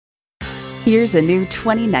Here's a new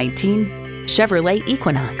 2019 Chevrolet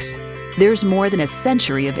Equinox. There's more than a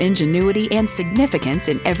century of ingenuity and significance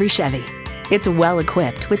in every Chevy. It's well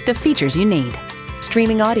equipped with the features you need: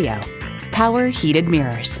 streaming audio, power heated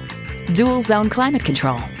mirrors, dual zone climate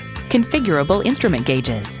control, configurable instrument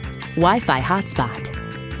gauges, Wi-Fi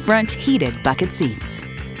hotspot, front heated bucket seats,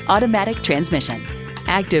 automatic transmission,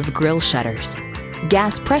 active grille shutters,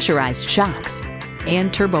 gas pressurized shocks,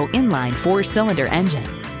 and turbo inline 4-cylinder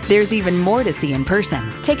engine. There's even more to see in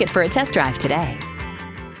person. Take it for a test drive today.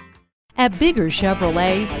 At Bigger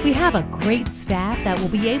Chevrolet, we have a great staff that will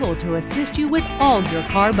be able to assist you with all your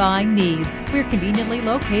car buying needs. We're conveniently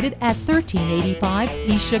located at 1385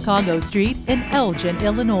 East Chicago Street in Elgin,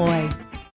 Illinois.